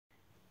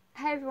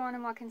Hi everyone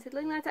and welcome to the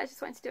Learning Ladder. I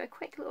just wanted to do a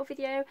quick little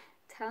video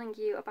telling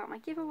you about my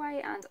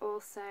giveaway and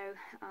also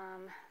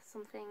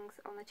some things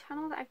on the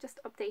channel that I've just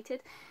updated.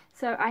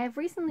 So I have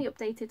recently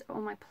updated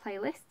all my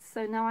playlists,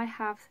 so now I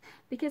have,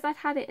 because I've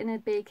had it in a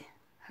big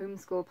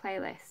homeschool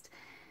playlist,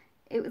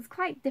 it was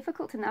quite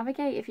difficult to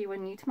navigate if you were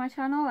new to my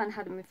channel and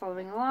hadn't been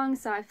following along,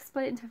 so I've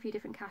split it into a few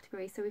different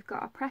categories. So we've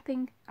got a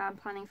prepping and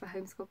planning for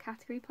homeschool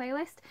category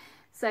playlist.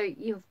 So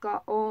you've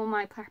got all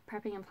my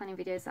prepping and planning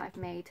videos that I've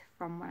made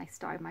from when I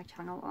started my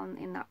channel on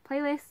in that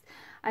playlist.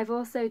 I've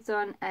also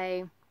done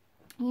a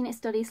unit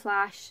study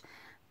slash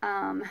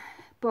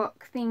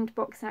book themed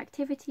books and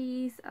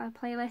activities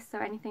playlist, so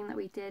anything that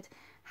we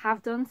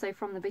have done, so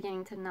from the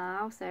beginning to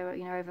now, so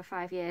you know, over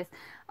 5 years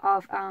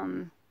of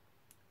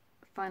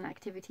fun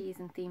activities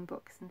and theme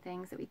books and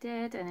things that we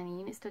did, and any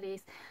unit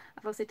studies.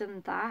 I've also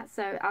done that,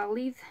 so I'll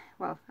leave,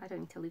 well, I don't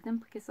need to leave them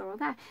because they're all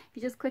there. If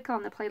you just click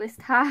on the playlist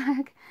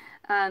tag,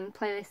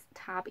 playlist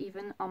tab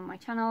even on my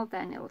channel,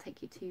 then it will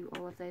take you to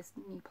all of those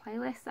new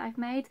playlists I've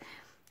made.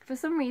 For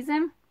some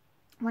reason,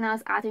 when I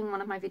was adding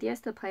one of my videos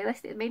to the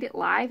playlist, it made it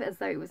live as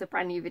though it was a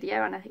brand new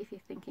video, and if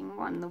you're thinking,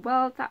 what in the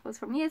world, that was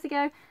from years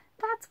ago,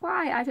 that's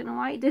why. I don't know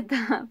why it did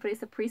that, but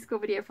it's a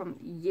preschool video from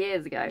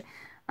years ago.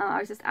 I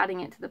was just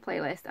adding it to the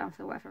playlist, and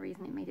for whatever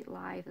reason it made it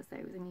live as though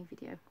it was a new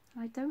video.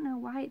 I don't know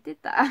why it did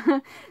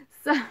that.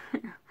 So,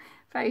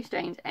 very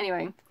strange.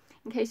 Anyway,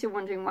 in case you're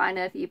wondering why on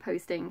earth are you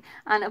posting,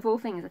 and of all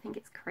things I think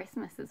it's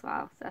Christmas as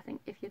well, so I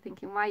think if you're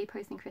thinking why are you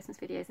posting Christmas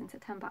videos in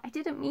September, I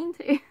didn't mean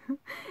to.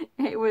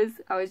 I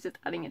was just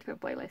adding it to a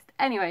playlist.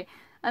 Anyway,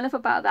 enough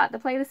about that. The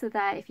playlists are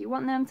there if you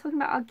want them. Talking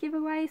about our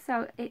giveaway,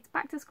 so it's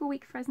back to school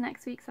week for us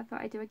next week, so I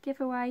thought I'd do a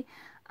giveaway.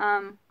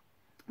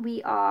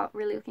 We are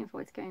really looking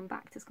forward to going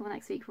back to school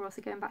next week. We're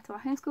also going back to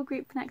our homeschool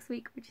group next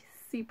week, which is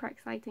super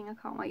exciting. I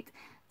can't wait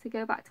to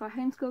go back to our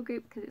homeschool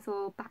group because it's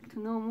all back to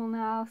normal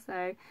now,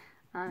 so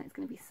it's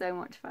going to be so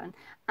much fun.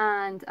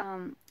 And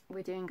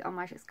we're doing our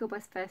Magic School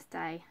Bus first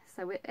day,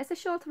 so it's a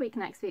shorter week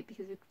next week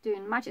because we're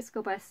doing Magic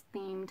School Bus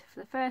themed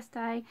for the first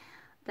day,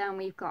 then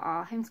we've got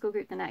our homeschool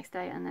group the next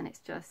day, and then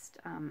it's just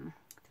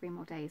 3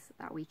 more days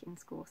that week in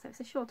school, so it's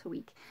a shorter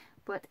week,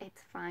 but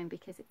it's fine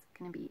because it's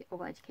going to be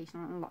all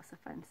educational and lots of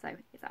fun, so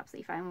it's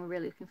absolutely fine. We're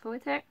really looking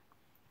forward to it.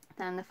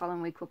 Then the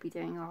following week we'll be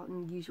doing our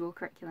usual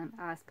curriculum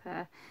as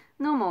per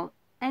normal.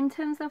 In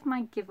terms of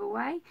my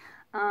giveaway,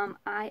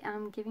 I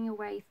am giving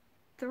away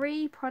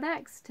 3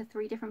 products to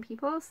 3 different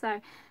people,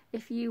 so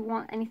if you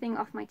want anything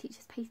off my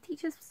Teachers Pay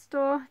Teachers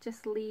store,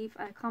 just leave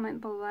a comment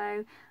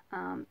below,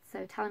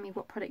 so telling me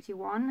what product you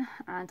want,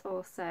 and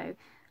also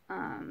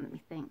let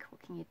me think,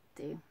 what can you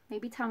do?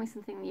 Maybe tell me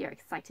something that you're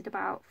excited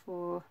about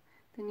for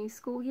the new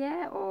school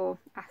year, or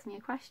ask me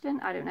a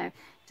question, I don't know,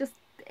 just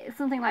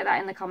something like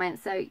that in the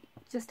comments. So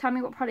just tell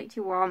me what product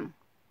you want,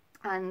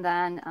 and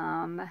then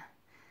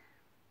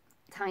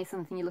tell me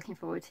something you're looking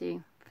forward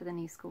to for the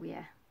new school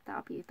year.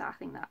 I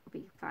think that would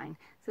be fine.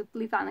 So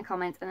leave that in the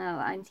comments and then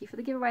I'll enter you for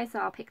the giveaway. So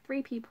I'll pick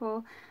 3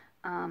 people.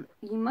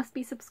 You must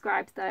be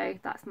subscribed though,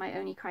 that's my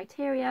only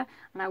criteria,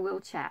 and I will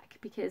check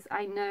because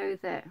I know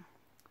that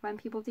when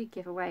people do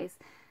giveaways,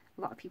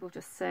 a lot of people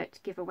just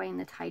search giveaway in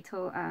the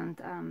title and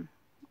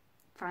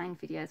find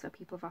videos where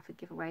people have offered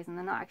giveaways and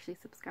they're not actually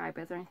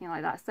subscribers or anything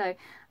like that. So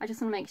I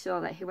just want to make sure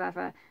that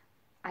whoever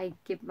I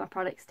give my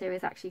products to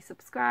is actually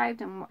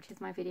subscribed and watches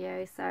my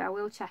videos. So I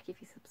will check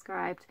if you're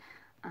subscribed.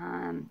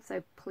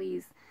 So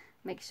please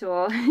make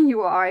sure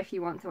you are if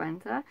you want to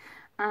enter,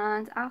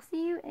 and I'll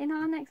see you in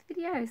our next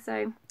video.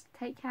 So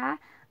take care,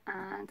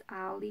 and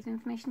I'll leave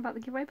information about the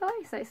giveaway below.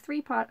 So it's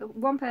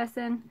 1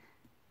 person.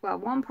 Well,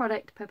 1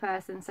 product per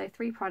person, so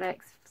 3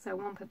 products, so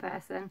 1 per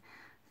person,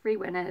 3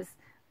 winners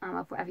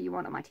of whatever you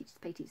want on my Teachers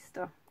Pay Teachers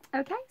store.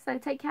 Okay, so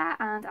take care,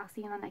 and I'll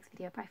see you in our next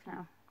video. Bye for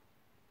now.